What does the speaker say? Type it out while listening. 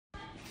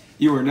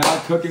You are now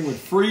cooking with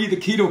Free, the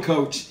Keto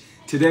Coach.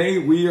 Today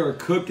we are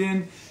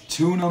cooking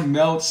tuna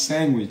melt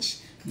sandwich.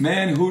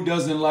 Man, who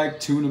doesn't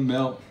like tuna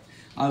melt?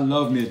 I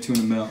love me a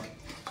tuna melt.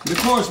 But of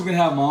course, we're going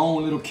to have my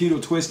own little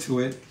keto twist to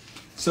it.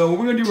 So what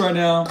we're going to do right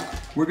now,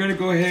 we're going to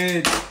go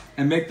ahead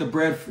and make the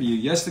bread for you.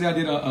 Yesterday I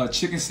did a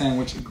chicken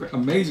sandwich,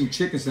 amazing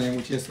chicken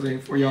sandwich yesterday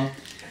for y'all.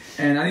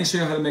 And I didn't show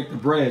you how to make the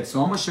bread.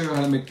 So I'm going to show you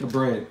how to make the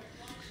bread.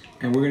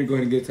 And we're going to go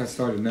ahead and get that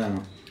started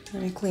now.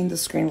 Let me clean the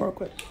screen real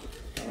quick.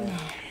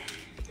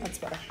 That's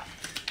better.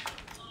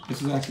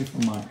 This is actually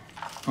for mine.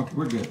 Okay,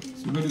 we're good.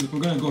 So we're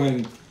going to go ahead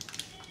and...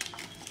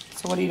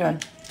 So what are you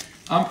doing?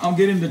 I'm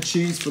getting the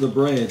cheese for the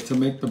bread, to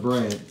make the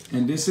bread.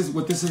 And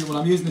what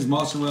I'm using is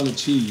mozzarella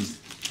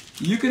cheese.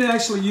 You can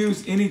actually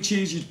use any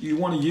cheese you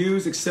want to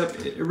use,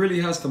 except it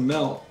really has to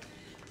melt.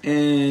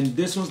 And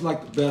this one's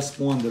like the best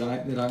one that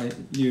I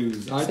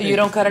use. So you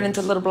don't cut it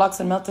into little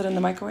blocks and melt it in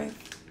the microwave?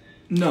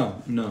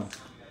 No,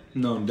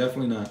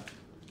 definitely not.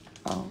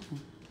 Oh.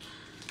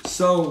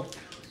 So,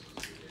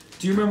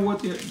 do you remember what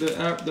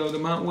the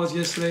amount was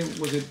yesterday?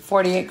 Was it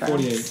 48 grams?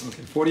 48.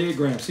 Okay, 48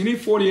 grams. So you need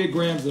 48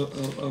 grams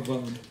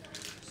of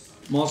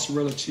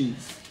mozzarella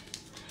cheese.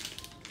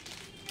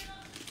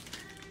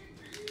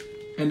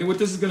 And then what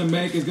this is going to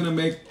make is going to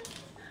make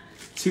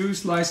 2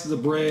 slices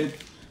of bread.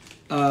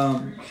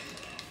 I'm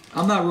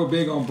not real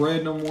big on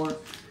bread no more,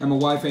 and my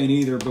wife ain't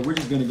either, but we're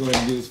just going to go ahead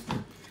and do this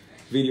for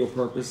video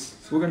purpose.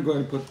 So we're going to go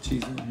ahead and put the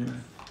cheese in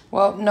here.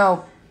 Well,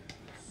 no.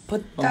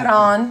 Put that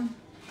on.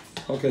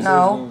 Okay, no.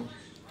 So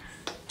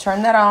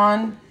turn that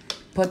on.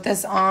 Put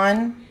this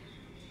on.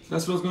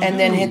 That's what I was going to do. And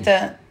then hit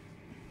the...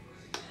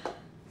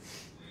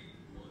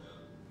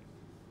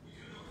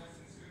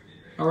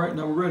 All right,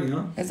 now we're ready,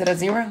 huh? Is it a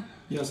 0?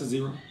 Yes, a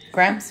 0.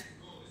 Grams?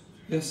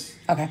 Yes.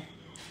 Okay.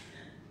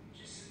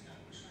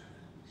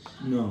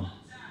 No.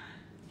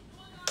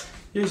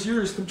 Here's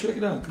yours. Come check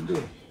it out. Come do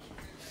it.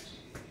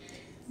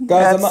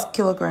 Guys, That's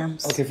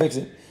kilograms. Okay, fix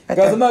it. Right Guys,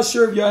 there. I'm not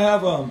sure if y'all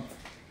have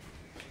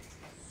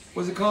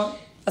what's it called?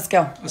 A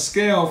scale. A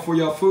scale for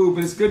your food,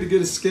 but it's good to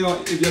get a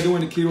scale if you're doing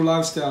the keto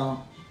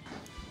lifestyle.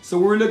 So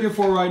what we're looking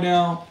for right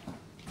now,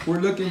 we're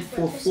looking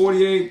for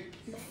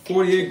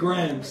 48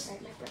 grams.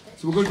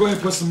 So we're going to go ahead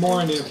and put some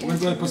more in there. We're going to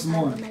go ahead and put some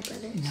more in.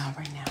 No,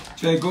 right now.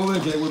 Jay, go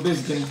ahead, Jay. We're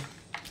busy, Jay.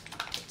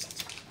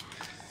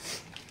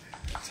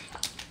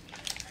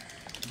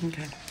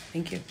 Okay,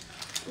 thank you.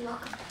 You're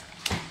welcome.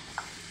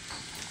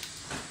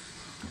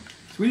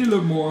 So we need a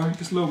little more,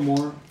 just a little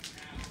more.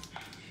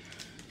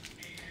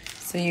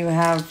 So you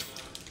have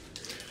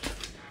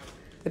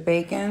the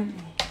bacon,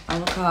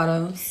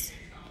 avocados,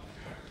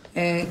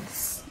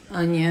 eggs,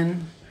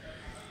 onion,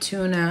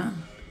 tuna.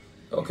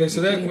 Okay,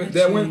 so that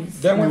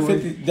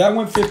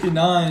went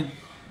 59.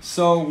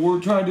 So what we're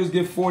trying to do is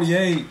get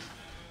 48.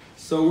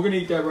 So we're gonna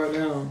eat that right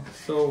now.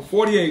 So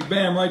 48,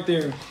 bam, right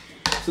there.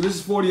 So this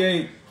is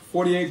 48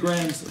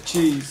 grams of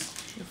cheese.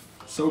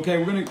 So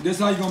okay, this is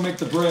how you're gonna make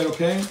the bread,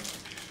 okay?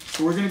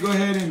 So we're gonna go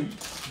ahead and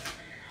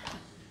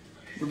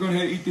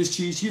eat this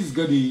cheese. Cheese is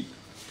good to eat.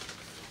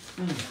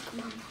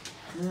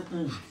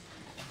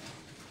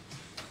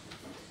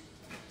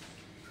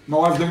 My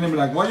wife's looking at me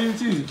like, why do you eat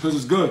cheese? Because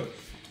it's good.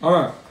 All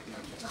right.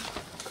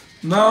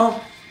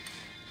 Now,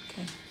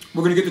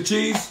 we're going to get the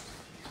cheese.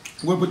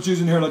 We're going to put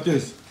cheese in here like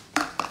this.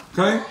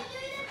 Okay?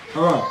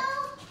 All right.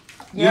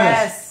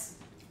 Yes.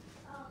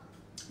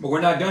 But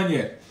we're not done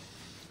yet.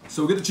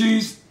 So we get the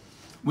cheese.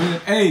 We need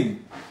an egg.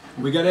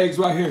 We got eggs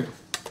right here.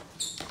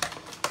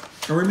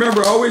 And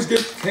remember, always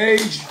get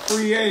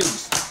cage-free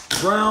eggs.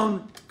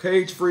 Brown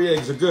cage-free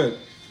eggs are good.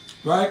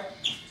 Right?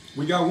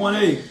 We got 1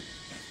 egg.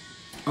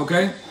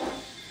 Okay?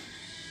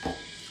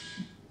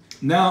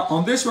 Now,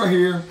 on this right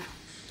here,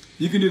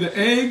 you can do the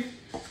egg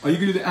or you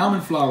can do the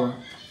almond flour.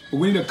 But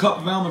we need a cup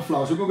of almond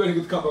flour. So we're going to go ahead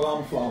and get a cup of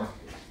almond flour.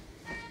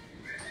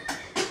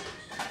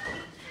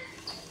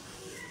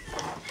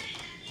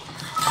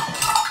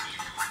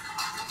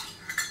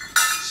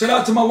 Shout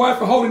out to my wife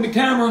for holding the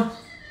camera.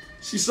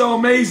 She's so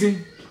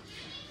amazing.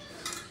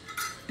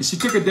 And she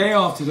took a day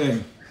off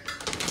today.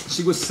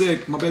 She was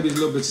sick. My baby's a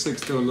little bit sick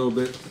still, a little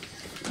bit.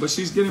 But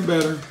she's getting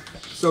better.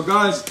 So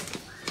guys,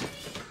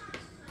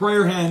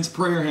 prayer hands.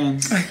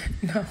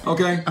 No,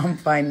 okay? I'm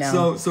fine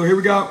now. So here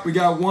we got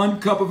 1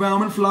 cup of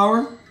almond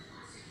flour.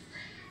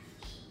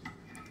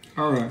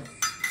 All right.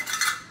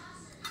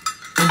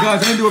 And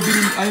guys, I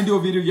didn't do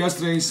a video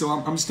yesterday, so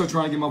I'm still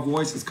trying to get my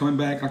voice. It's coming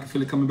back. I can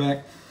feel it coming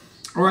back.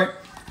 All right.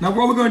 Now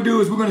what we're gonna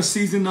do is we're gonna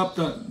season up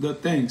the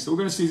thing. So we're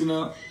gonna season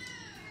up,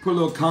 put a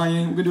little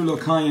cayenne. We're gonna do a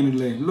little cayenne in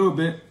there. A little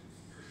bit.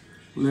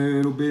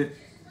 There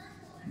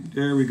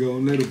we go, a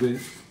little bit.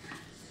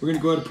 We're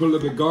gonna go ahead and put a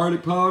little bit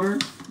garlic powder,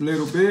 a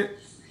little bit.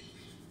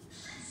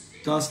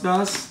 Dust,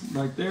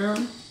 right there.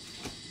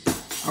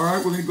 All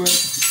right, we're gonna go ahead.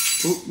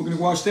 We're gonna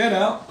wash that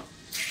out.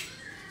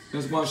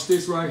 Let's wash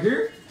this right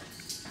here.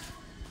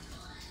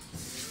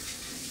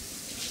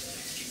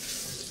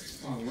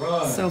 All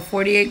right. So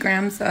 48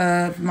 grams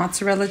of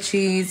mozzarella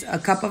cheese, a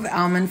cup of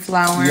almond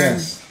flour.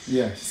 Yes.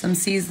 Some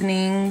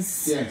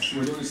seasonings. Yes,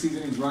 we're doing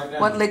seasonings right now.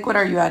 What liquid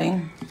are you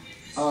adding?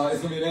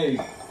 It's gonna be an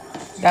egg.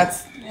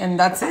 That's And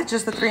that's it?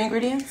 Just the 3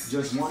 ingredients?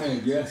 Just 1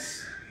 egg,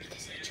 yes.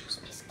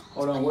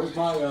 Hold on, where's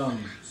my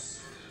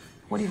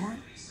What do you want?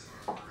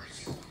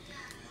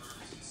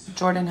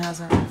 Jordan has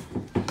it.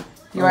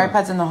 Your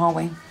iPad's in the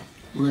hallway.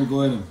 We're gonna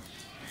go ahead and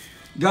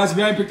guys, if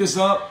you haven't picked this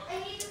up,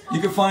 you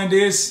can find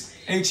this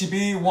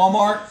HEB,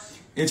 Walmart.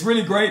 It's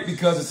really great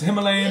because it's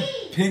Himalayan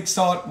pink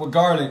salt with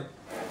garlic.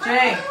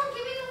 Jay,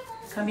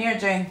 come here,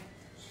 Jay.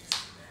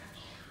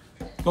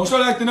 Don't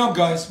start acting up,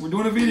 guys. We're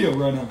doing a video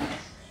right now.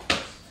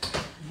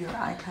 Your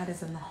iPad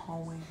is in the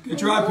hallway. Get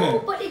your iPad. No,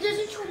 but it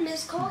doesn't show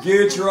missed calls.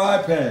 Get your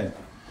iPad,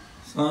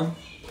 son.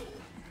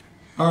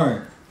 All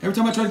right. Every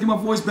time I try to get my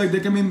voice back,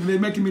 they're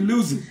making me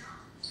lose it.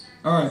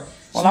 All right.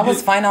 Well, I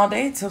was fine all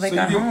day till they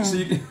got home.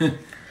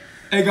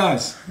 Hey,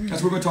 guys,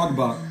 that's what we're going to talk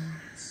about.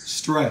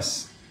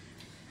 Stress.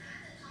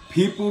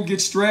 People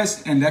get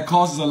stressed, and that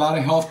causes a lot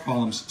of health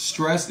problems.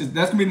 Stress,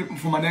 that's going to be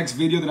for my next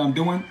video that I'm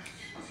doing.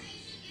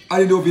 I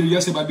didn't do a video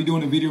yesterday, but I'll be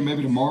doing a video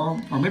maybe tomorrow,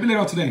 or maybe later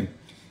on today.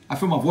 I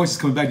feel my voice is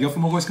coming back. Y'all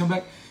feel my voice coming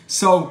back?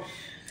 So,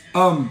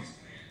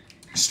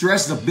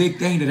 stress is a big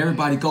thing that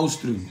everybody goes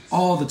through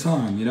all the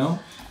time, you know?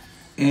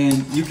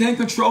 And you can't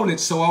control it,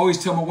 so I always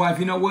tell my wife,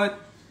 you know what?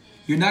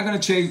 You're not going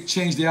to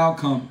change the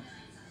outcome,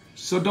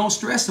 so don't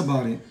stress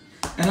about it.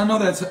 And I know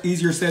that's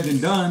easier said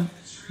than done,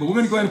 but we're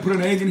going to go ahead and put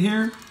an egg in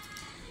here.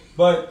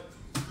 But,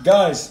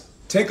 guys,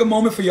 take a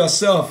moment for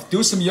yourself.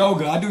 Do some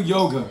yoga. I do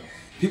yoga.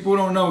 People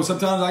don't know.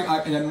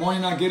 Sometimes in the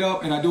morning I get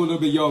up and I do a little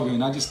bit of yoga,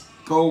 and I just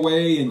go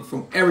away and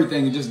from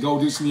everything and just go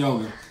do some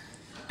yoga.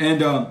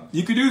 And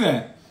you can do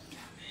that.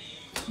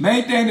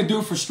 Main thing to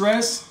do for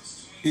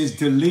stress is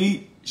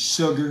delete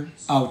sugar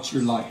out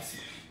your life.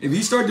 If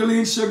you start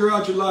deleting sugar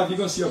out your life, you're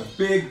going to see a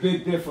big,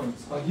 big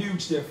difference, a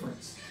huge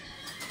difference.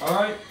 All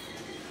right?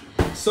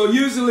 So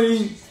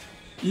usually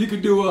you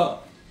could do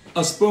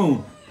a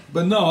spoon,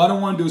 but no, I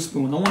don't want to do a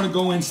spoon. I want to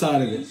go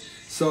inside of it.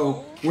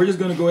 So we're just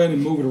going to go ahead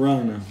and move it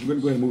around now. We're going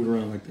to go ahead and move it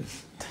around like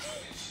this.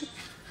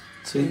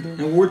 See? And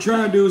what we're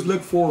trying to do is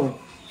look for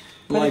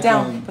Put it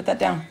down. Put that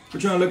down. We're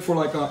trying to look for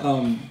like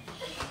a,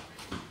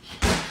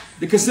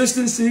 the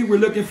consistency we're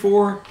looking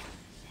for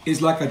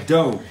is like a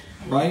dough,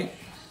 right?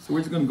 So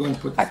we're just going to go ahead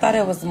and put this. I thought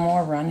it was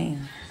more runny.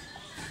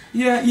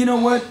 Yeah, you know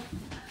what?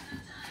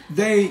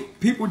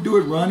 People do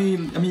it runny.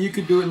 I mean, you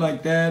could do it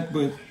like that,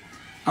 but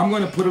I'm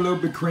going to put a little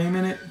bit cream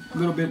in it.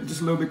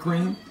 Just a little bit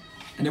cream.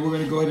 And then we're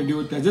going to go ahead and do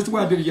it that. Just the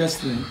way I did it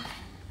yesterday.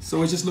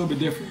 So it's just a little bit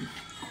different.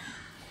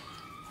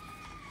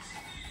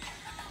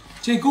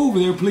 Jay, go over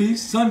there, please.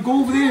 Son,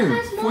 go over there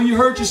before you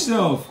hurt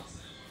yourself.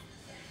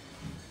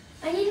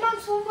 I need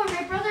mom's phone, but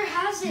my brother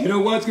has it. You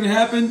know what's going to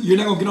happen? You're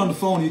not going to get on the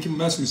phone and you can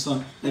mess with me,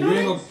 son.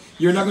 And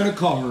you're not going to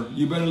call her.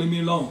 You better leave me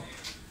alone.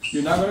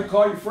 You're not going to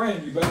call your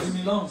friend. You better leave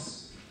me alone.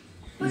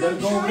 You better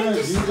go over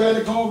there. You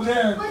better go over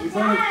there.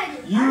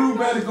 You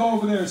better go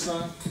over there,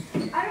 son. I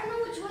don't know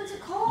which one to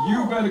call.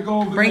 You better go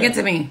over there. Bring it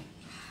to me.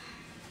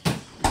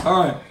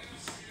 All right.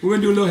 We're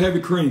going to do a little heavy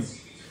cream.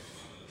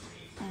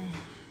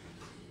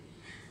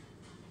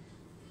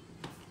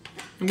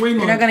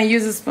 You're not going to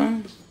use a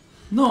spoon?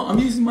 No, I'm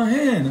using my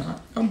hand.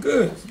 I'm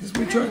good.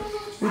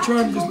 We're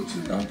trying to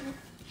just...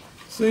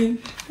 see?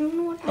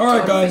 All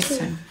right,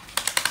 guys.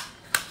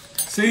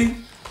 See?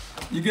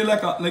 You get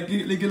like a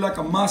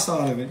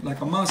masa out of it, like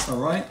a masa,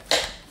 right?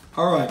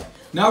 All right.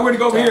 Now we're gonna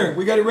go over here.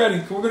 We got it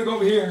ready. We're gonna go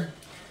over here.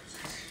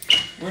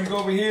 We're gonna go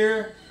over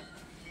here.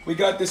 We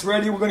got this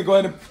ready. We're gonna go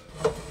ahead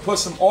and put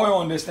some oil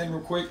on this thing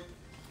real quick,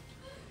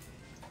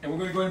 and we're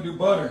gonna go ahead and do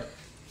butter.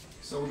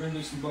 So we're gonna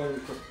do some butter real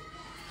quick.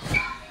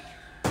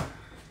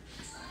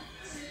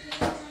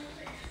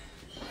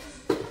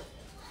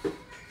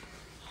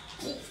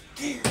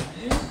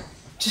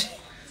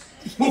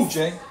 Move,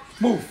 Jay.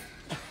 Move.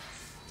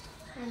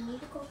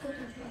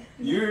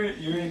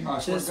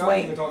 Just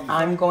wait.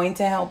 I'm going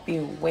to help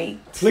you. Wait.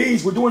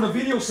 Please, we're doing a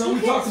video, son.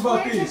 We talked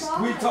about this.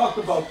 We talked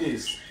about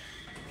this.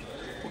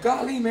 Well,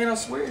 golly, man, I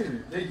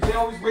swear. They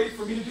always wait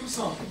for me to do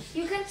something.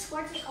 You can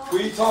swear to God.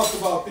 We talked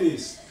about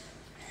this.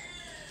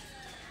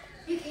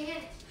 You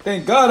can't.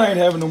 Thank God I ain't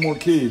having no more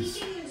kids.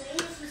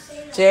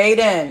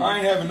 Jaden. I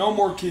ain't having no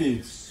more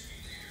kids.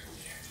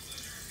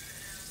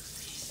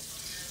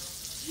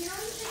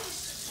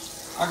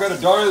 I got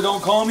a daughter that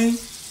don't call me,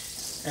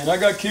 and I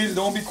got kids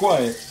that don't be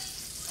quiet.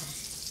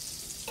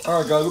 All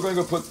right, guys, we're gonna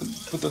go put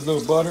the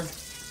little butter.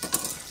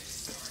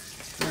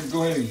 We're gonna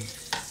go ahead and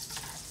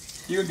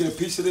you're gonna get a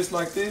piece of this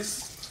like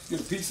this. Get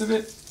a piece of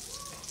it.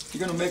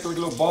 You're gonna make a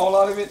little ball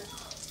out of it,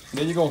 and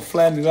then you're gonna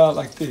flatten it out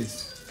like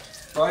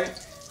this, right?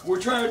 What we're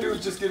trying to do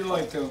is just get it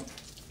like let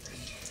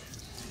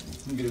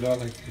me get it out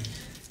like this.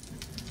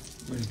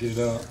 We're gonna get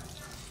it out.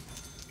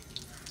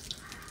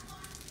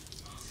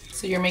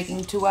 So you're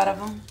making 2 out of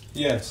them?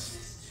 Yes.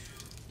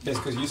 Yes,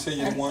 because you said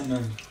you didn't want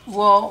none.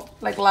 Well,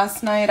 like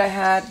last night I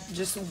had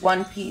just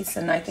 1 piece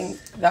and I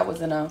think that was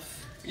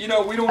enough. You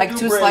know, we don't like do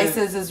 2 bread.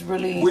 slices is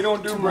really We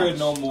don't do bread much.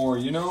 no more,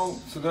 you know?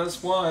 So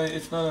that's why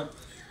it's not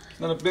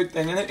a big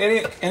thing. And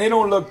it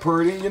don't look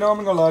pretty, you know, I'm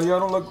not gonna lie to you,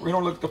 we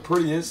don't look the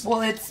prettiest.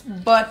 Well, it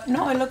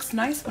looks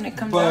nice when it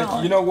comes out.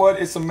 But you know what?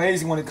 It's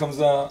amazing when it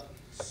comes out.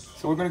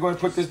 So we're gonna go ahead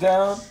and put this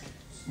down.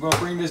 We're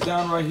gonna bring this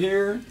down right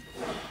here.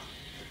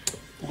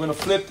 We're gonna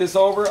flip this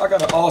over. I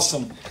got an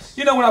awesome.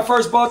 You know, when I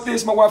first bought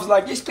this, my wife was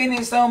like, "You're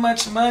spending so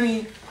much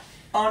money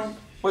on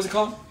what's it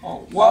called?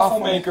 Waffle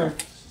maker."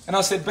 And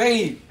I said,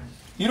 "Babe,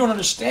 you don't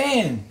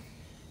understand.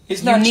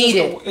 It's not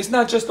it's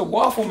not just a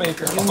waffle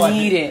maker. You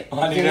need it.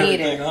 I need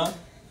everything, huh?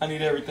 I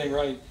need everything,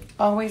 right?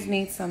 Always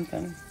need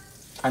something.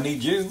 I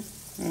need you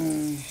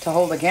To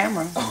hold the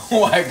camera.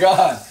 Oh my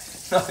God!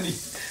 I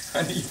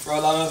need you for a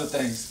lot of other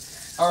things.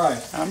 All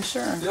right. I'm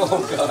sure.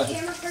 Oh God.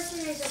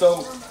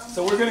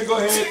 So we're gonna go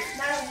ahead.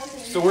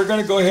 So we're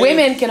gonna go ahead.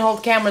 Women can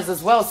hold cameras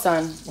as well,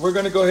 son. We're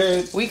gonna go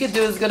ahead. We could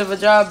do as good of a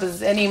job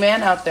as any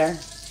man out there.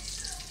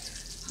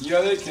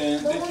 Yeah, they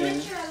can. But They women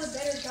can. should have a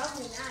better job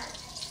than that.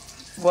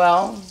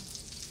 Well,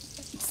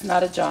 it's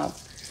not a job.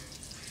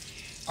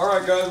 All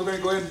right, guys. We're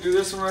gonna go ahead and do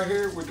this one right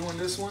here. We're doing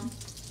this one.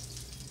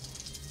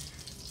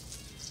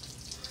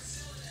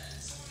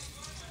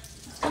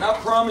 And I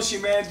promise you,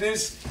 man,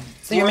 this.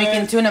 So you're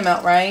making tuna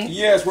melt, right?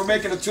 Yes, we're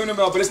making a tuna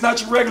melt, but it's not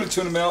your regular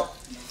tuna melt.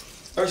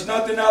 There's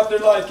nothing out there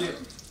like it.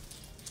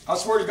 I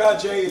swear to God,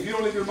 Jay, if you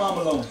don't leave your mom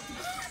alone,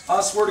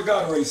 I swear to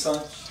God, Ray,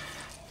 son,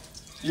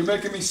 you're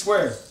making me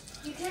swear.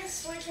 You can't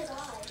swear to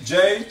God.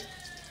 Jay,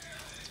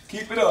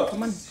 keep it up.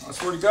 Come on. I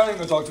swear to God, he's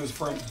gonna talk to his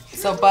friend.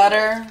 So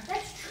butter.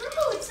 That's true.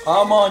 It says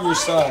I'm in on the your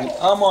Bible. side.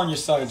 I'm on your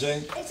side, Jay.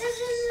 It says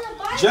in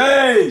the Bible.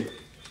 Jay,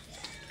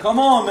 come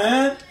on,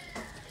 man.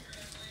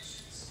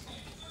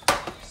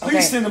 Please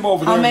Okay. send them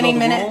over there. How many in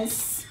the other room.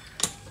 minutes?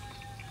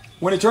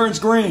 When it turns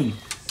green.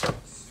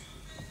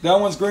 That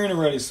one's green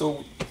already,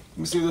 so let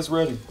me see if that's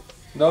ready.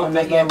 No, Oh, that's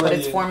not yet, not but ready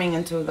it's yet. forming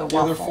into the Yeah, they're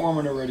waffle.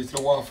 forming already to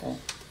the waffle.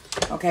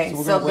 Okay, So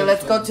we're so gonna wait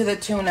let's for go them. to the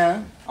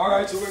tuna. All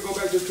right, so we're gonna go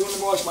back to the tuna. Let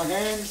me wash my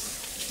hands.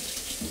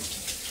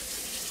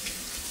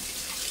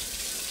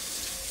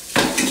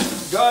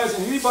 Guys,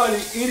 and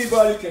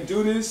anybody can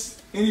do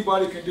this.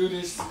 Anybody can do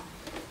this.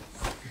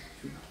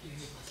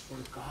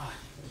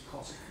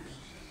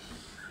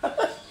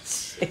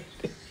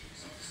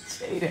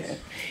 Jaden,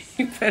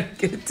 you better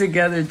get it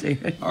together,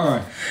 Jaden. All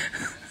right.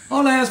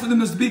 All I ask for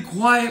them is to be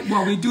quiet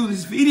while we do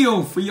this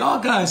video for y'all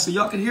guys, so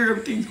y'all can hear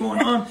everything's going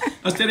on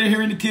instead of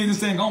hearing the kids and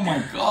saying, "Oh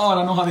my God,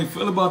 I know how they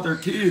feel about their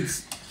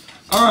kids."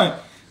 All right.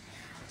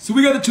 So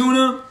we got the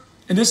tuna,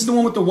 and this is the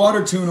one with the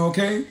water tuna,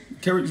 okay?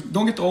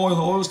 Don't get the oil.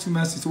 The oil's too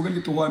messy, so we're gonna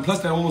get the water. Plus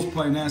that oil's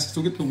probably nasty,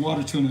 so we'll get the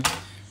water tuna,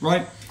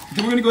 right?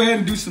 Then we're gonna go ahead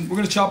and do some. We're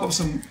gonna chop up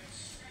some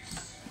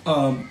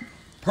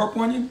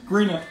purple onion,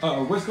 green.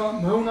 What's it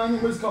called? Maroon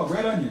onion. What's it called?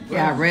 Red onion.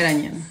 Yeah, red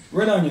onion.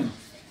 Red onion.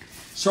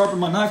 Sharpen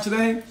my knife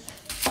today.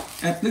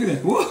 And look at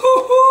that.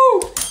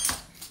 Woo-hoo-hoo!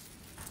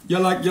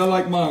 Y'all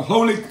like my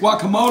holy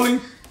guacamole?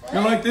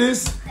 Y'all like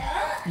this?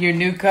 Your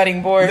new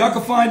cutting board. Y'all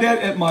can find that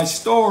at my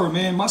store,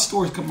 man. My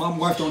store is coming. My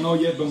wife don't know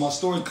yet, but my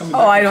store is coming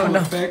back. Oh, I in don't full know.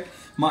 effect.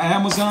 My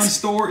Amazon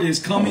store is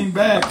coming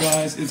back,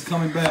 guys. It's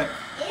coming back.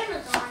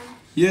 Amazon.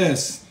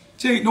 Yes.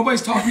 Jay,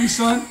 nobody's talking to you,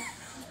 son.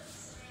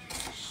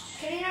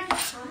 Can I not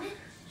just comment?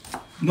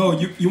 No,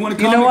 you want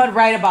to You comment? know what?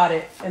 Write about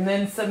it and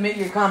then submit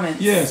your comments.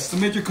 Yes,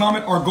 submit your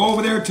comment or go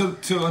over there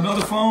to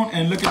another phone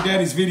and look at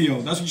Daddy's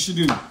video. That's what you should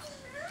do.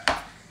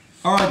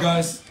 All right,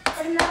 guys. But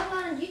I'm not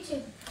on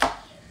YouTube.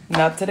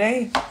 Not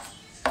today.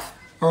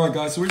 All right,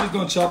 guys. So we're just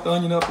gonna chop the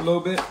onion up a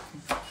little bit.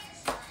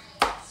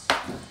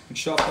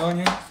 Chop the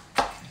onion.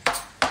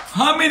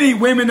 How many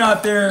women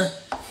out there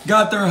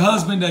got their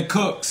husband that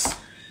cooks?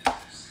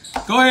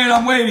 Go ahead,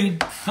 I'm waiting.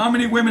 How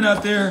many women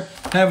out there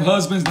have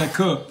husbands that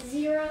cook?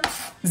 0.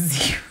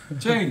 Zero.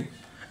 Jay.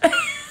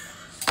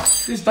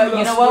 This But dude, you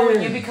I know what? When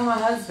swear, you become a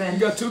you husband,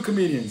 got two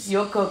comedians.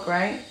 you'll cook,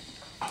 right?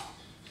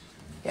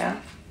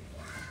 Yeah,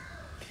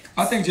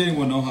 I think Jay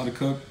will know how to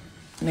cook.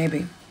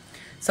 maybe.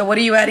 So what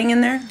are you adding in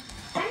there?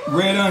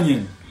 Red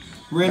onion.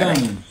 Red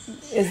onion.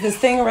 Is this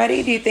thing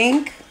ready, do you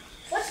think?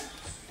 What?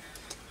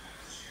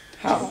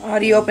 How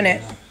do you open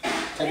it?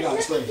 Take it out,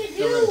 There's straight. nothing to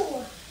They're ready. do.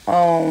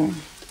 Oh,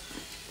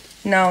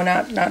 no,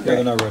 not Yeah, they're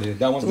ready. not ready.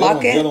 That one's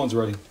Lock the it. other one's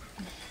ready.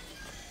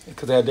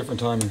 Because they had different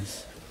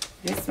timings.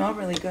 They smell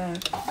really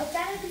good. But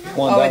that is enough.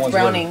 One, Oh, that it's one's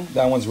browning. Ready.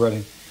 That one's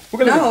ready. We're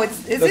gonna No,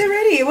 is it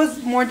ready? It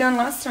was more done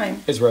last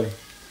time. It's ready.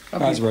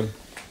 Okay. No, it's ready.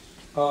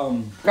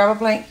 Grab a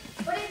plate.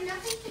 But it's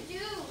nothing to do.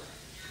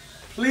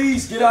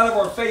 Please get out of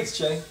our face,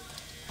 Jay.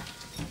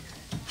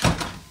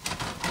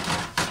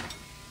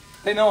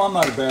 They know I'm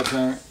not a bad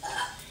parent.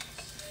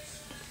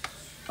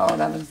 Oh,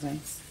 that looks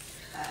nice.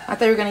 I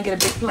thought you were gonna get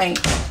a big plate.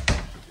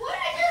 What did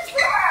I just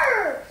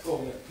heard? Go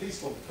over there. Please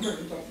go. Come here.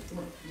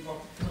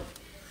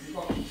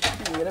 Come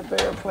here. Get a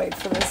bigger plate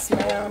for this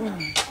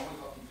man.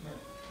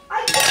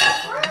 I just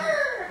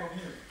heard.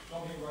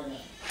 Come here right now.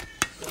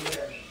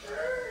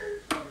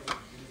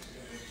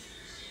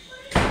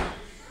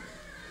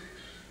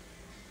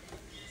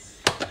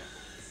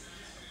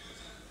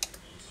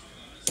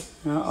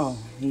 Uh-oh,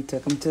 he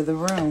took him to the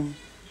room.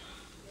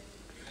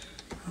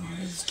 Oh,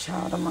 this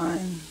child of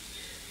mine.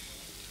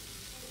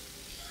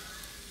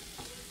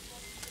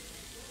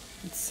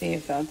 Let's see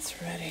if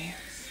that's ready.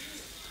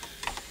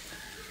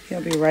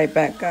 He'll be right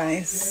back,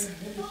 guys.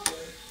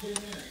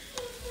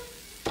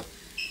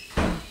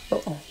 Oh,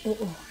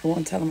 I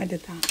won't tell him I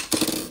did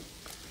that.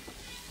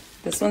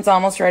 This one's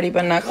almost ready,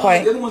 but not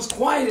quite. The other one's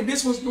quiet, and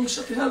this one's gonna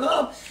shut the hell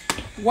up.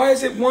 Why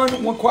is it one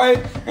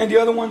quiet and the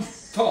other one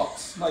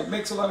talks? Like,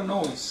 makes a lot of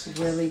noise.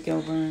 Really,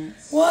 Gilbert?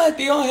 What?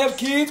 They all have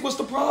kids? What's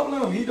the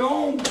problem? He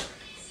don't.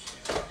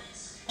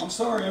 I'm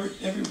sorry,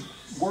 every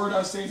word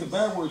I say is a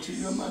bad word to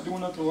you. I'm not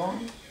doing nothing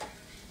wrong.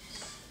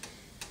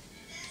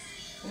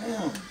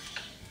 Damn.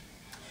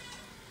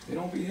 They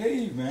don't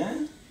behave,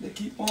 man. They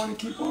keep on and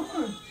keep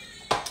on.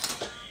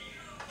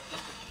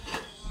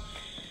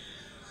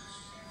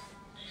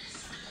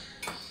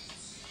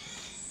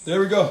 There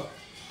we go.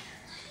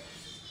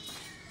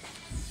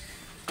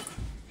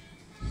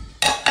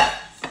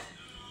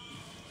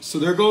 So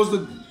there goes the,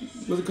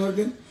 what's it called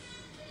again?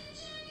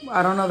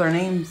 I don't know their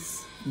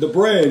names. The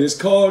bread is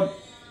called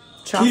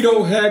Chaffle.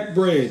 Keto Hack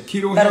Bread.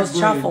 Keto That Hack was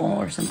Bread. chaffle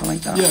or something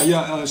like that.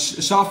 Yeah,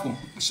 shuffle.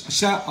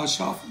 Shuffle.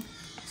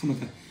 Something like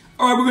that.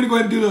 All right, we're going to go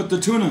ahead and do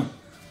the tuna.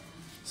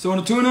 So on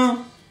the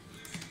tuna,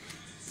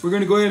 we're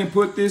going to go ahead and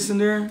put this in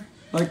there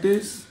like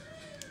this.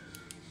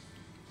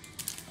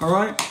 All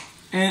right.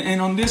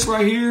 And on this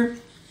right here,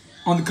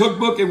 on the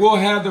cookbook, it will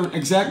have the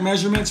exact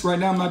measurements. Right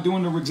now, I'm not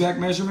doing the exact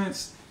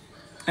measurements.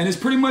 And it's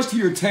pretty much to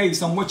your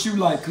taste on what you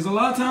like. Because a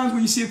lot of times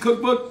when you see a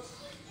cookbook,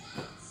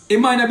 it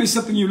might not be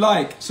something you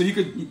like. So you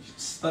could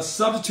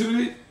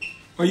substitute it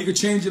or you could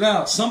change it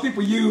out. Some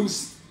people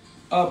use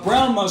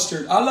brown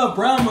mustard. I love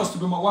brown mustard,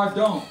 but my wife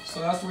don't. So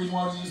that's the reason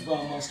why we use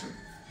brown mustard.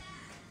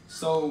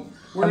 So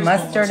the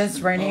mustard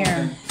is right here.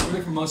 Okay. We're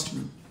looking for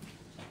mustard.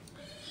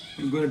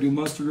 I'm going to do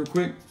mustard real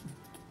quick.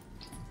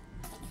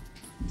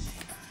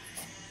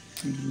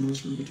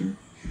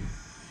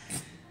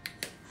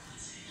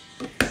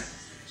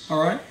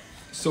 All right,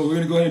 so we're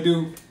gonna go ahead and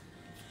do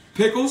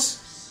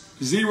pickles,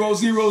 0,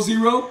 0,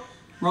 0,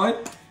 right?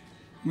 I'm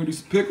gonna do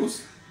some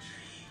pickles.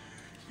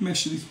 Make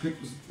sure these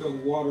pickles got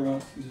water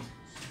out.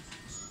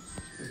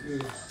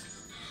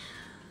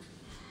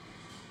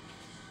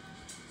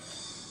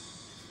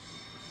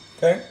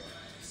 Okay,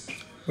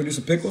 we'll do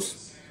some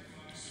pickles.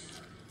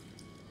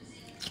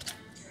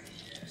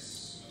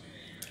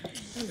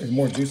 There's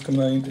more juice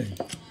coming out of anything.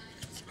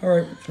 All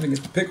right, trying to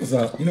get the pickles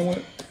out. You know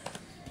what?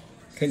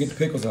 Can't get the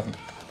pickles out.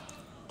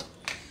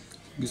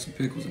 Get some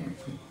pickles out.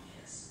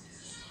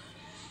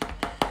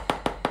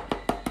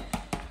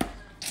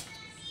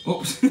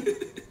 Oops.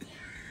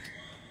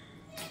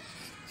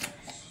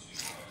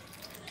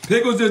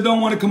 Pickles just don't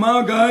want to come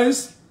out,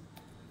 guys.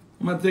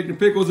 I'm going to take the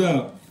pickles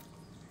out.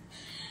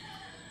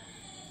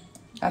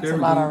 That's a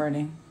lot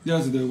already.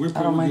 Yes, it is.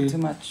 I don't like too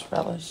much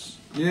relish.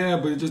 Yeah,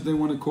 but it just didn't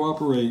want to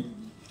cooperate.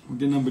 We're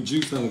getting nothing but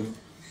juice out of it.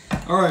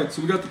 All right,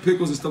 so we got the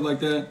pickles and stuff like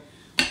that.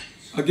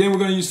 Again, we're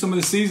going to use some of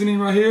the seasoning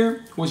right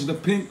here, which is the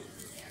pink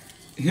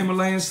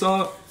Himalayan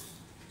salt.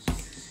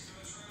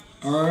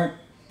 All right.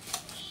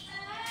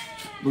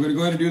 We're going to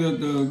go ahead and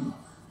do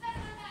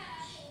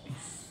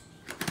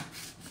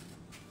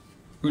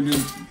we're going to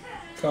do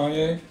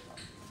Kanye.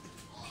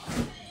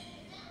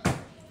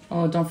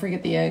 Oh, don't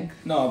forget the egg.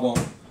 No, I won't.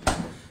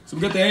 So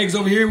we got the eggs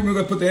over here. We're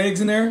going to put the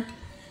eggs in there.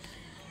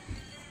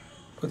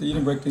 You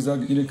didn't break these out.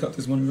 You didn't cut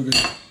this one real good.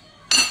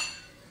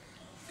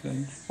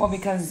 Okay. Well,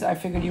 because I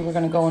figured you were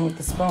going to go in with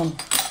the spoon.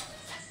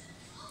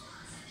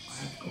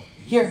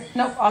 Here.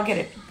 No, I'll get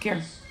it.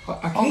 Here.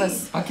 I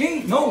can't. I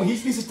can't. No, he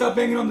needs to stop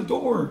banging on the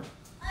door.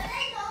 Are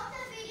they done the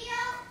video?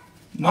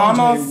 No,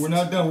 almost. Jay, we're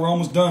not done. We're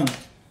almost done. So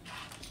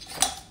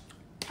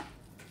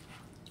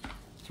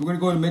we're going to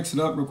go ahead and mix it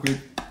up real quick.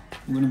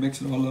 We're going to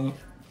mix it all up.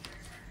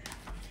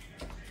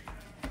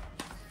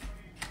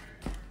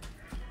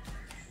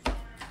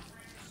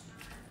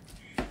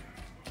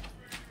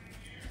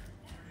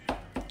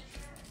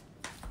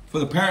 For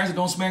the parents that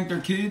don't spank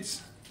their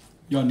kids,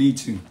 y'all need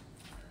to.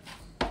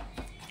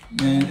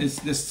 Man,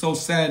 it's just so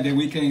sad that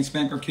we can't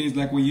spank our kids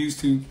like we used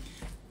to.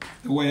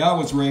 The way I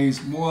was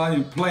raised, boy, I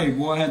didn't play.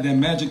 Boy, I had that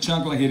magic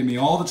chocolate hitting me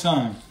all the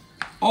time.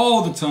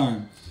 All the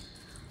time.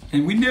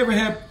 And we never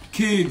had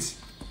kids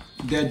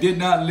that did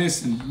not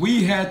listen.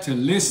 We had to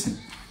listen.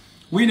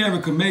 We never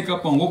could make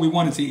up on what we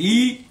wanted to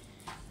eat.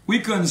 We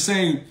couldn't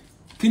say,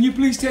 can you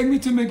please take me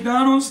to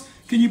McDonald's?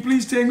 Can you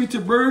please take me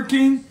to Burger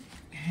King?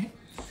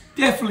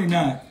 Definitely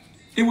not.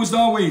 It was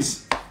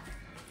always,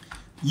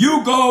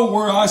 you go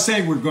where I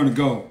say we're going to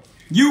go.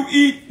 You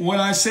eat what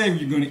I say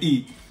you're going to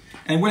eat.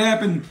 And what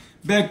happened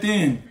back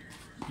then,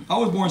 I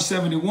was born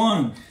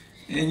 71.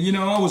 And, you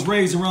know, I was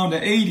raised around the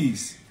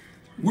 80s.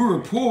 We were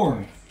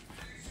poor,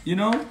 you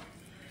know.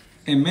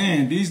 And,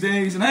 man, these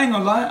days, and I ain't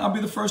going to lie, I'll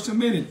be the first to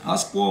admit it. I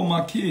spoil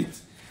my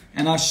kids.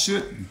 And I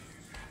shouldn't.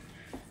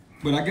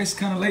 But I guess it's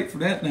kind of late for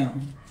that now.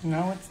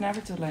 No, it's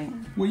never too late.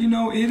 Well, you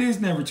know, it is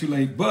never too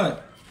late.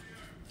 But,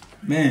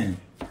 man.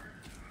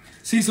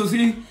 See,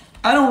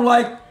 I don't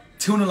like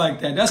tuna like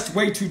that. That's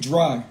way too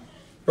dry,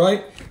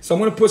 right? So I'm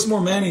gonna put some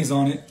more mayonnaise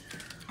on it.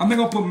 I'm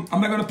not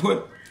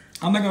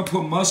gonna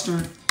put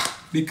mustard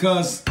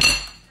because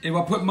if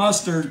I put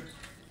mustard,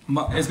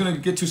 it's gonna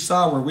get too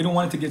sour. We don't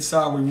want it to get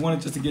sour. We want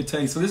it just to get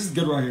taste. So this is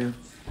good right here.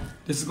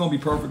 This is gonna be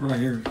perfect right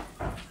here.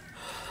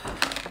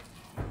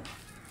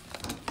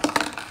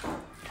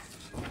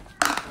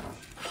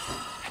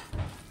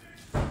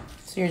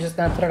 So you're just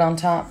gonna put it on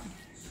top.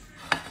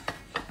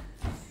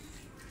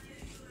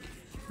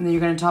 And then you're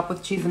gonna top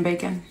with cheese and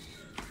bacon?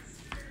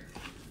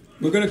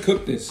 We're gonna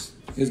cook this.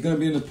 It's gonna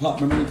be in the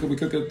pot. Remember we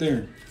cook it up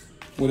there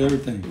with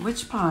everything.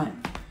 Which pot?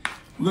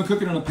 We're gonna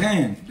cook it on a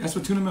pan. That's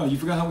what tuna melt. You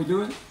forgot how we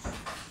do it?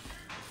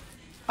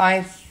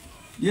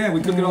 Yeah, we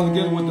cook it all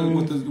together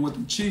with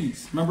the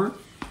cheese. Remember?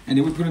 And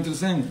then we put it into the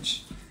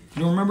sandwich.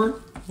 You don't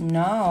remember?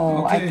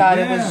 No, okay, I thought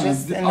it was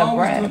just in the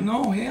bread.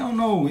 No, hell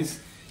no. It's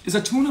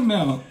a tuna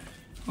melt.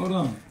 Hold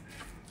on.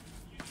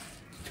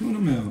 Tuna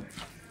melt.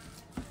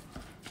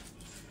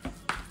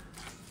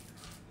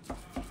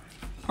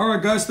 All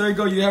right, guys, there you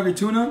go. You have your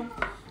tuna.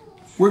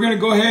 We're gonna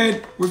go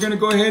ahead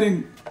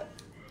and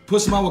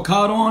put some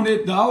avocado on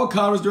it. The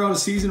avocados, they're out of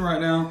season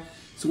right now,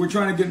 so we're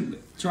trying to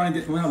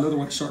get. Well, another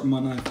one sharpen my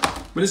knife.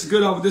 But this is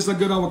good. This is a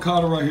good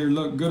avocado right here.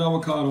 Look, good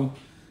avocado.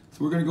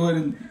 So we're gonna go ahead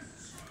and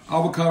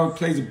avocado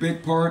plays a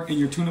big part in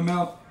your tuna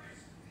melt.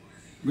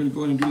 We're gonna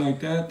go ahead and do like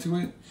that to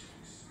it.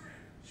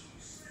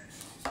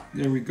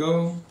 There we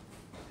go.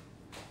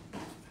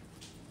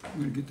 I'm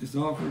gonna get this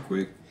off real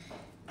quick.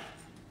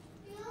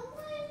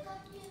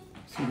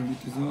 So we're gonna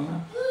get this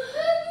off.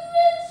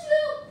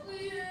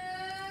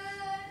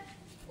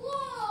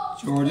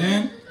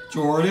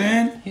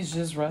 Jordan. He's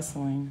just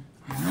wrestling.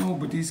 I know,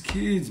 but these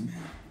kids, man.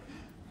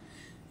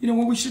 You know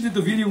what? We should have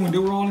did the video when they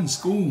were all in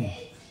school.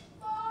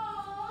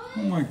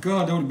 Oh my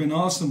God, that would have been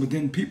awesome. But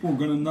then people are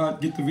gonna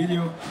not get the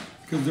video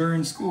because they're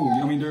in school.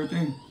 I mean, they're a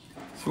thing.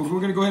 So we're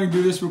gonna go ahead and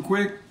do this real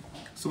quick.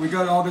 So we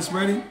got all this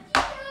ready.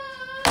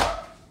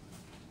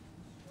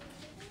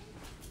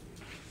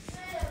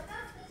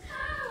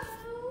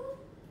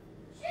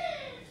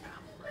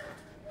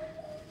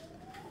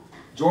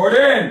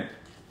 Jordan!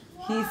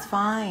 He's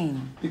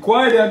fine. Be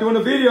quiet, I'm doing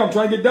a video. I'm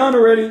trying to get done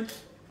already.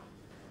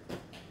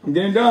 I'm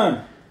getting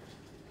done.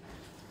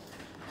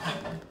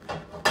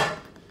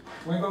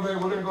 We're gonna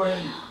go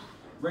ahead and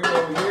bring it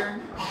over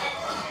here.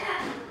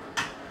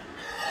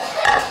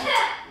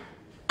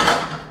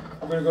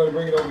 I'm gonna go to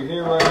bring it over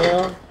here right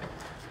now.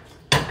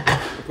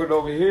 Put it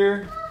over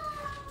here.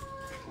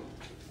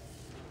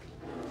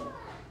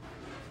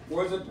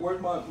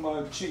 Where's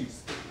my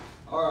cheese?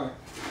 All right.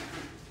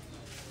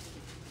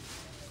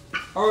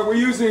 All right, we're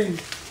using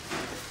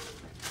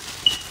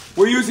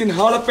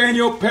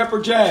jalapeno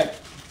pepper jack.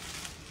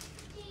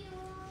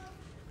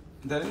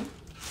 Is that it?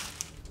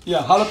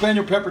 Yeah,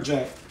 jalapeno pepper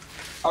jack.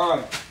 All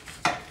right.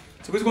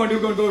 So what we're gonna do,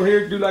 we're gonna go over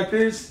here and do like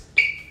this.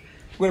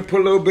 We're gonna put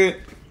a little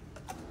bit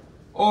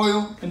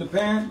oil in the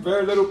pan,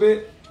 very little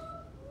bit.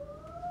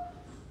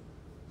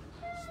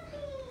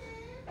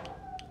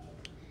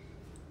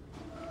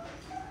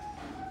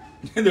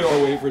 And they're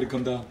all waiting for it to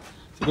come down.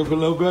 So we're gonna put a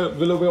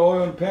little bit of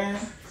oil in the pan.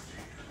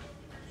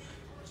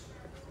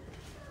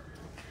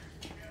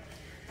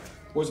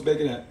 Where's the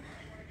bacon at?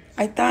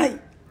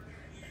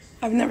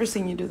 I've never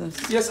seen you do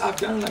this. Yes, I've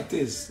done it like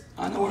this.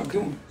 I know what I'm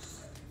doing.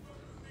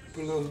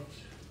 Put a little.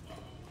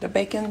 The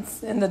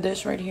bacon's in the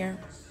dish right here.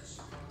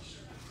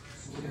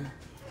 Yeah.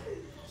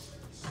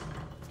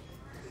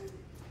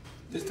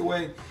 This the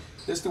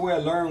way I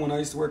learned when I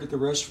used to work at the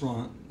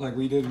restaurant. Like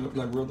we did,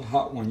 like we're the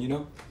hot one, you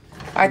know?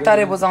 I thought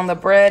it was on the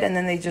bread, and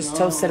then they just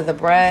toasted the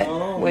bread,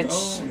 which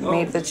no.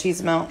 made the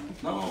cheese melt.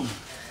 No,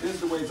 this is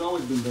the way it's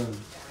always been done.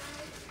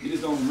 You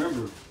just don't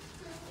remember.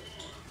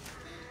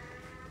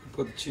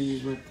 Put the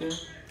cheese right there.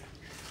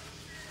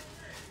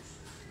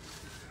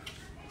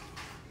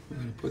 We're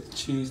gonna put the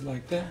cheese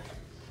like that.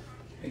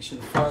 Make sure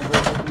the fire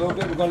goes up a little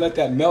bit. We're gonna let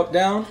that melt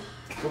down.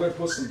 We're gonna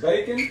put some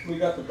bacon. We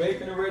got the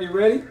bacon already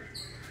ready.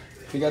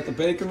 We got the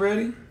bacon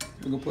ready.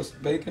 We're gonna put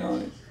some bacon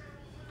on it.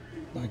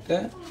 Like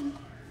that.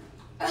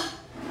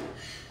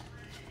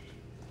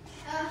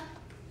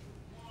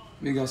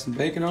 We got some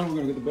bacon on it.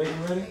 We're gonna get the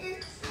bacon ready.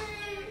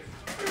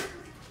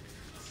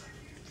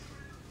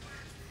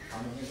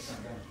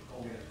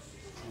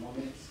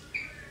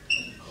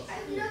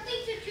 I have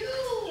nothing to do.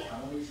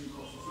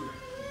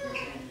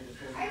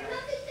 I have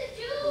nothing to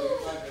do.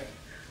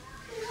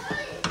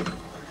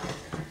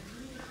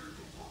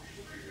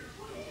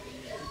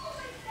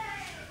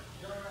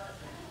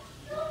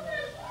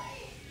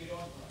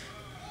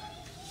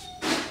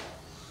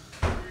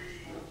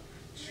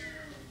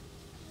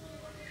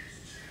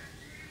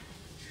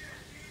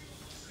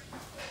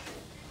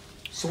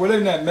 So we're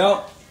letting that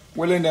melt.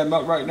 We're letting that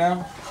melt right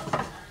now.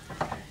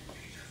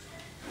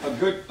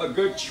 A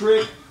good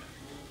trick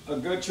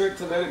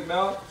to let it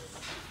melt.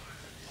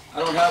 I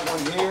don't have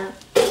one here.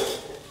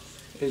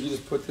 Is you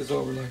just put this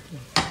over like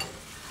that.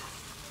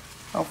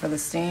 Oh, for the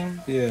steam?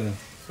 Yeah.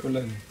 We're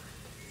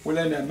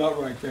letting that melt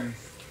right there.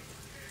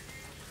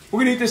 We're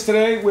gonna eat this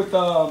today with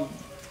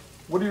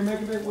what are you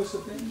making, babe? What's the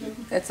thing you're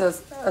making? It's a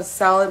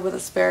salad with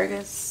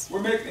asparagus.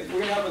 We're gonna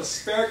have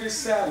asparagus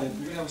salad.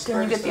 We're gonna have asparagus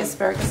Can you get the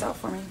salad. asparagus out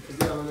for me?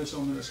 Yeah, let's show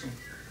them this one.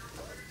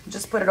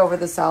 Just put it over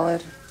the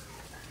salad.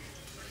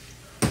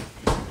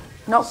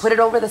 No, put it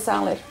over the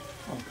salad.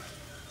 Oh.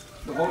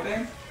 The whole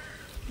thing?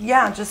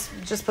 Yeah, just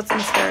put some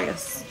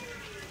asparagus.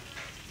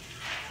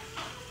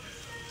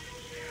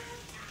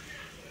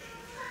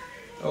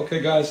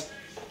 Okay, guys.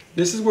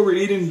 This is what we're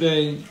eating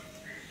today.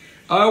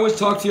 I always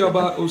talk to you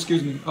about, oh,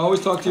 excuse me. I always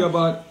talk to you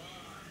about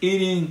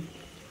eating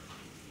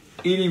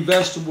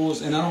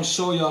vegetables, and I don't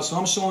show y'all. So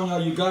I'm showing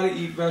y'all you got to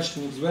eat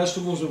vegetables.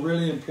 Vegetables are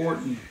really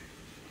important.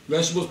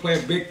 Vegetables play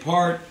a big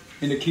part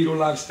in the keto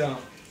lifestyle.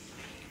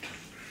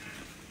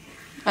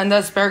 And the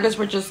asparagus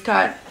were just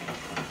cut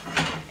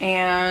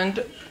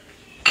and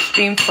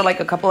steamed for like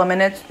a couple of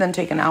minutes, then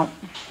taken out.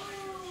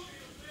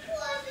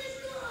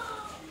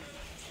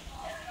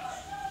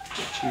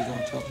 Cheese on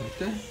top like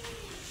that.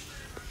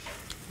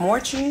 More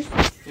cheese?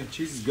 Yeah,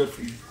 cheese is good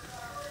for you.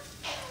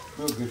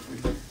 Real good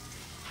for you.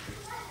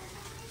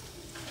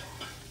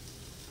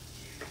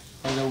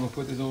 Alright, now we're gonna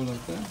put this over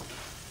like that.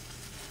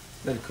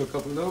 Let it cook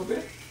up a little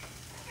bit.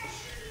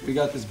 We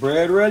got this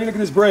bread ready. Look at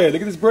this bread.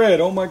 Look at this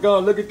bread. Oh my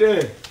God, look at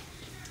that.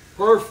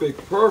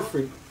 Perfect,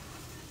 perfect.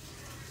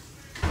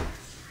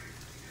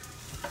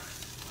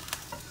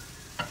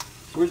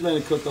 So we're just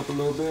letting it cook up a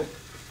little bit.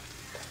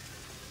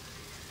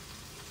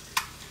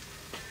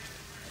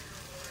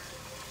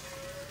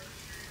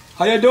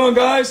 How you doing,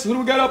 guys? Who do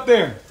we got up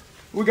there?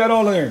 Who we got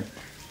on there?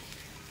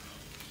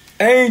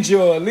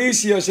 Angel,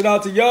 Alicia, shout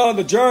out to y'all,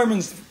 the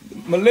Germans.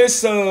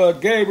 Melissa,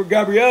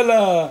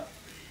 Gabriella,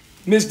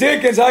 Miss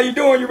Dickens, how you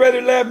doing? You ready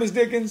to laugh, Miss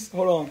Dickens?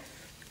 Hold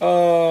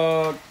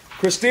on.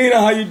 Christina,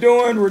 how you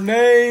doing?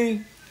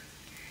 Renee,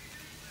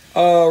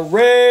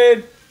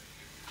 Red,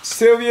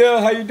 Sylvia,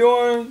 how you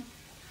doing?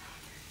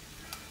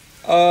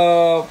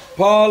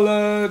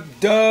 Paula,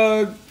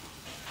 Doug,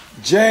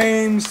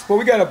 James. Well,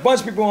 we got a bunch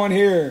of people on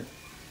here.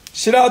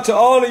 Shout out to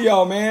all of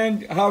y'all,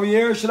 man.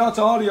 Javier, shout out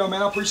to all of y'all,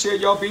 man. I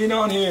appreciate y'all being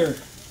on here.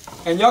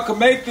 And y'all can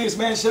make this,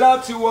 man. Shout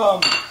out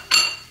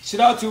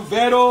to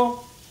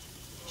Vero.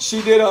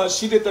 She did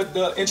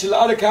the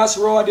enchilada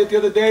casserole I did the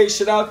other day.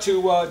 Shout out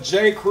to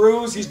Jay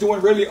Cruz. He's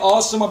doing really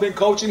awesome. I've been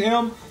coaching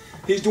him.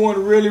 He's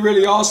doing really,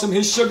 really awesome.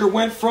 His sugar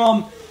went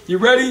from, you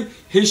ready?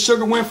 His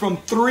sugar went from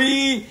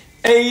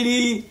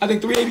 380, I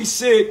think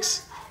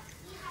 386.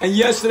 And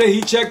yesterday he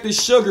checked his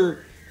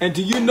sugar. And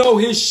do you know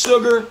his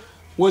sugar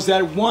was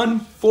at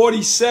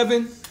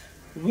 147?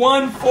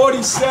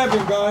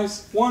 147,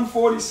 guys.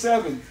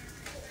 147.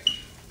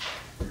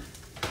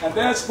 And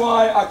that's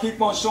why I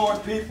keep on showing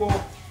people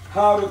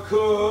how to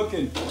cook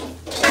and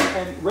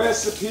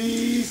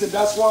recipes. And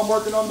that's why I'm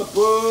working on the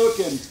book.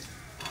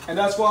 And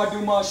that's why I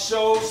do my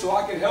show, so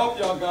I can help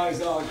y'all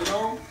guys out, you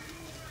know?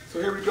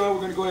 So here we go. We're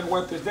going to go ahead and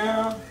wipe this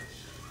down.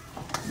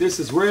 This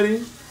is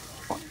ready.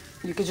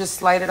 You could just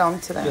slide it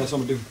onto that. That's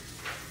what I'm going to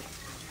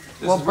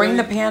do. We'll bring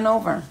the pan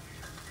over.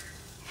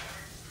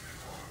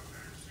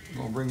 I'm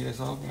going to bring this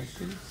off like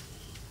this.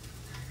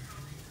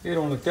 It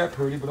don't look that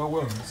pretty, but oh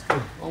well, it's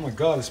good. Oh my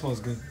God, it smells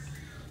good.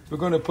 We're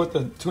going to put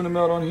the tuna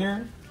melt on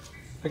here,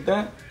 like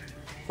that,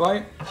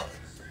 right?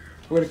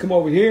 We're going to come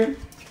over here.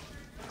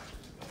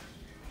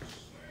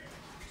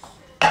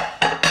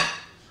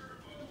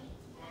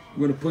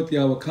 We're going to put the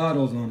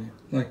avocados on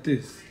it, like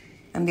this.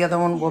 And the other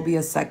one will be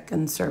a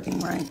second serving,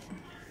 right?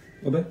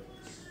 What, babe?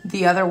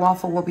 The other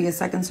waffle will be a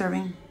second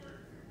serving?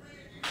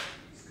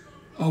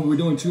 Oh, we're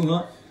doing two,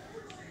 huh?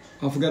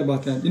 I forgot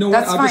about that. You know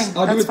what? That's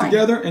I'll do it fine.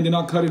 together, and then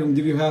I'll cut it and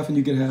give you half, and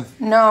you get half.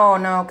 No,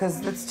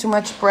 because it's too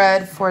much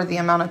bread for the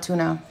amount of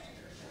tuna.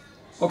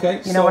 Okay.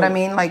 You know what I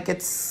mean? Like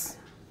it's...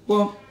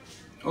 Well,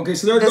 okay,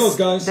 so there it goes,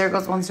 guys. There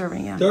goes one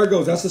serving, yeah. There it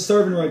goes. That's the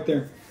serving right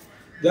there.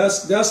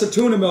 That's a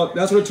tuna melt.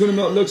 That's what a tuna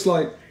melt looks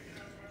like.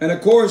 And of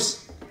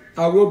course,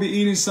 I will be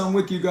eating some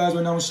with you guys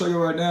right now. I'm going to show you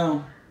right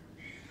now.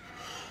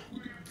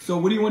 So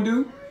what do you want to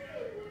do?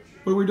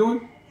 What are we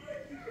doing?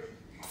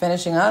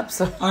 Finishing up,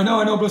 so... I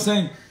know, but I'm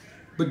saying...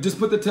 But just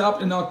put the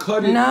top and I'll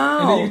cut it. No,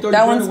 and then you throw that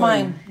your one's bread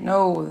away. mine.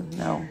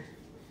 No.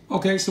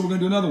 Okay, so we're going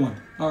to do another one.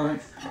 All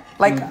right.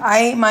 Like,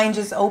 I ate mine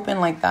just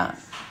open like that.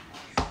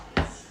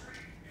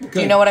 Okay.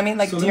 Do you know what I mean?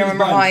 Like, So do you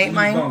remember how I ate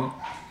mine?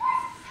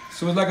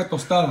 So it's like a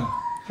tostada.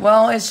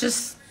 Well, it's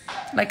just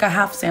like a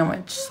half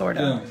sandwich, sort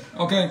of.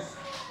 Yeah. Okay.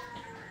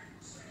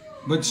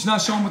 But it's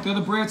not showing with the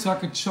other bread so I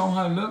could show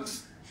how it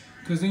looks.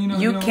 Because then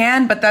You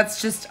can, but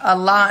that's just a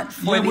lot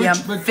for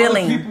the but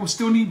filling. other people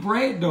still need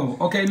bread though.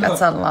 Okay, look.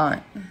 That's a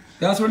lot.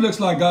 That's what it looks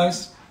like,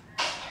 guys.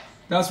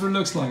 That's what it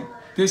looks like.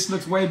 This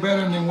looks way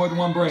better than what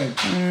one bread.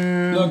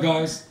 Look,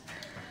 guys.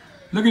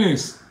 Look at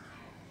this.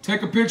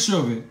 Take a picture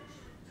of it.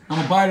 I'm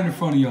going to bite it in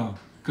front of y'all.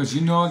 Because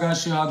you know I got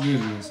to show how good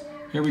it is.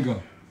 Here we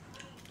go.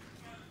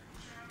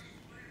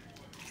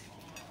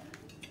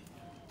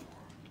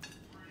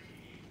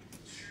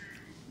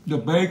 The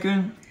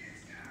bacon.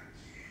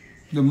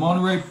 The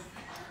Monterey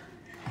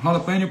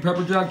jalapeno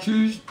pepper jack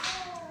cheese.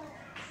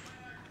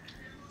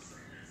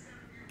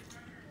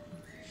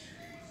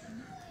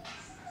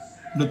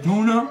 The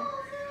tuna.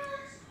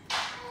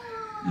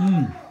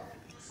 And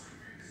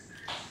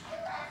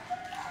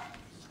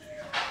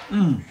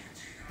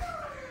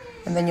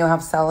then you'll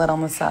have salad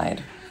on the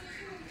side.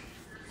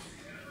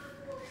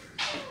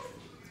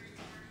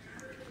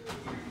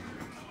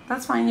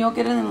 That's fine. You'll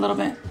get it in a little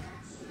bit.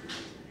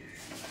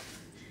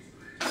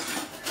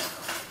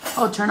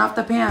 Oh, turn off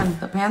the pan.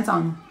 The pan's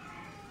on.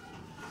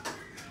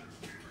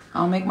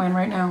 I'll make mine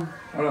right now.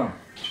 Hold on.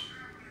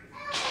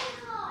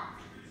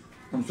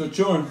 I'm still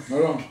chewing.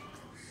 Hold on.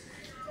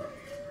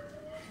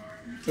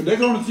 If they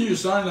don't see your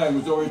sign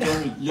language, always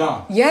telling me,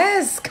 yeah.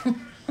 Yes,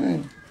 come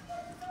on.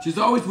 She's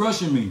always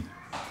rushing me.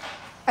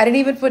 I didn't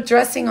even put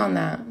dressing on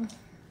that.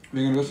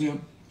 You gonna rush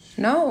you?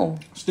 No.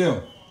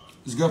 Still,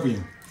 it's good for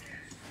you.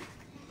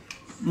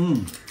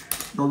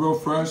 They're real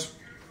fresh,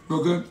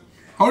 real good.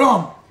 Hold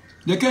on.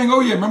 They can't go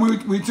yet. Remember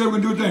we said we're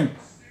gonna do a thing.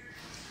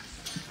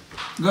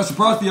 We got a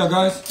surprise for y'all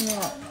guys.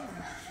 Yeah.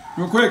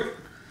 Real quick.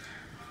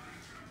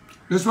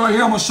 This right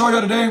here, I'm gonna show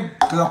y'all today,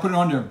 because I put it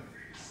on there.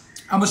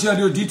 I'm gonna show you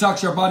how to do a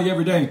detox your body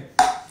every day.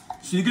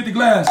 So you get the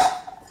glass.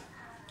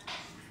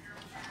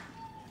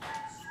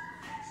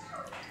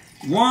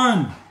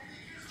 1,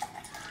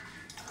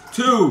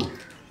 2,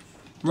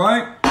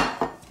 right?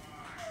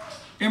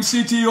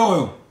 MCT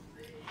oil.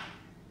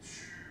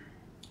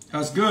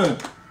 That's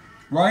good,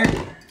 right?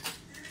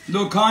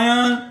 Little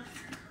cayenne,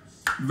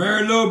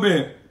 very little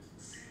bit.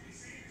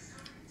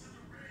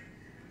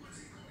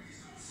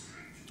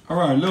 All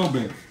right, a little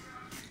bit.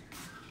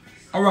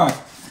 All right,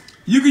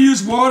 you can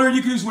use water,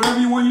 you can use whatever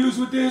you want to use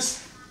with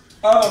this.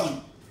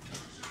 Guys,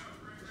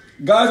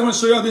 I want to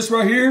show y'all this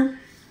right here.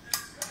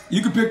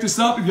 You can pick this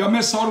up. If y'all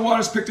miss soda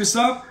waters, pick this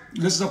up.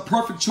 This is a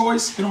perfect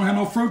choice. It don't have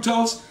no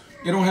fructose.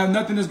 It don't have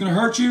nothing that's going to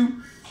hurt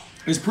you.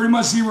 It's pretty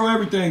much zero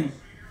everything.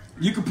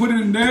 You can put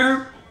it in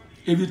there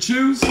if you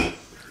choose.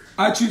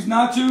 I choose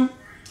not to.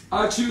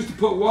 I choose to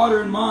put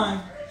water in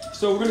mine.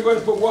 So we're going to go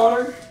ahead and put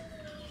water.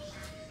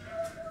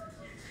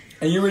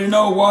 And you already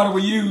know what water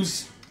we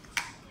use.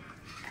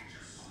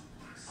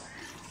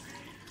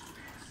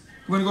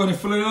 We're going to go ahead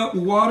and fill it up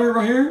with water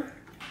right here.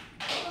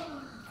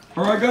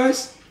 All right,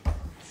 guys?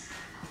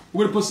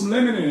 We're going to put some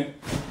lemon in it.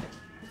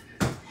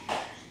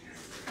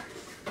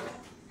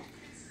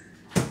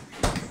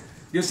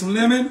 Get some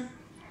lemon.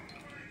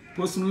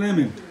 Put some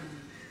lemon.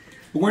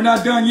 But we're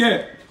not done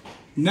yet.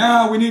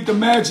 Now we need the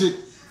magic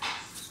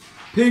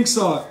pink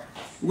salt.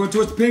 We're going to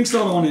twist the pink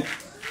salt on it.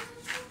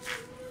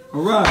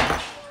 All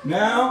right.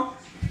 Now,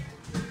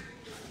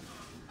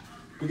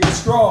 we get a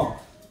straw.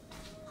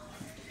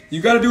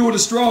 You got to do it with a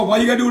straw. Why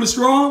you got to do it with a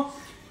straw?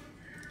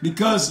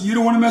 Because you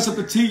don't want to mess up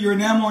the teeth, your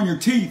enamel on your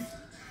teeth.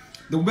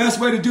 The best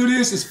way to do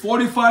this is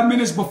 45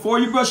 minutes before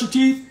you brush your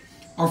teeth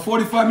or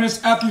 45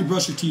 minutes after you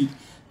brush your teeth.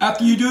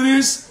 After you do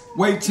this,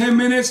 wait 10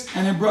 minutes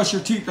and then brush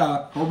your teeth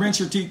out or rinse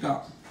your teeth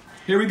out.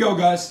 Here we go,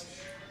 guys.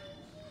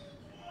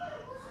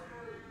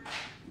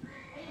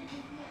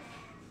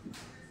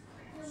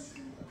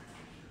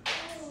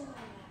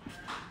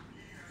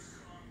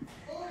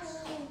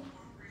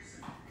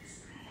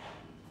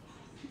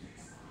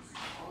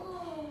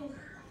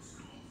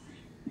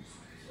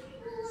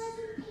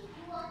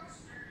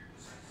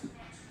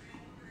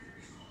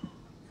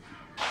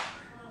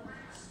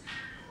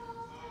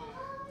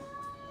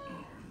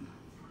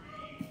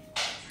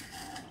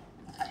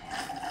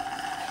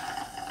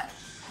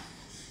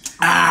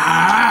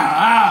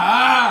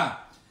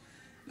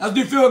 How do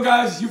you feel,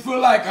 guys? You feel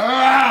like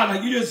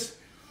you just,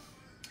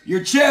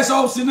 your chest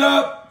opens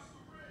up.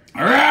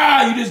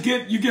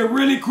 You get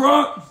really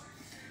crunk.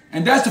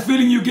 And that's the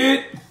feeling you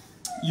get.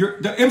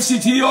 The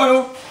MCT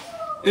oil,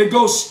 it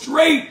goes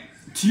straight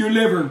to your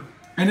liver.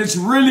 And it's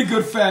really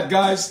good fat,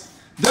 guys.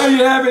 There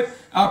you have it.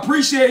 I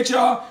appreciate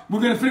y'all.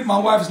 We're going to finish. My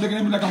wife is looking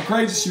at me like I'm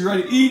crazy. She's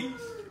ready to eat.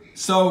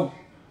 So,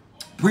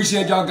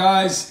 appreciate y'all,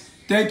 guys.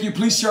 Thank you.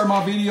 Please share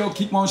my video.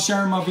 Keep on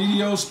sharing my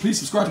videos. Please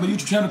subscribe to my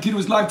YouTube channel, Keto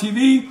is Live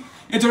TV.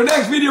 Until the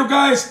next video,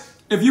 guys,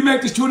 if you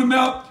make this tuna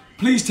melt,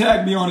 please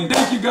tag me on it.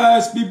 Thank you,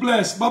 guys. Be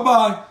blessed.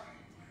 Bye-bye.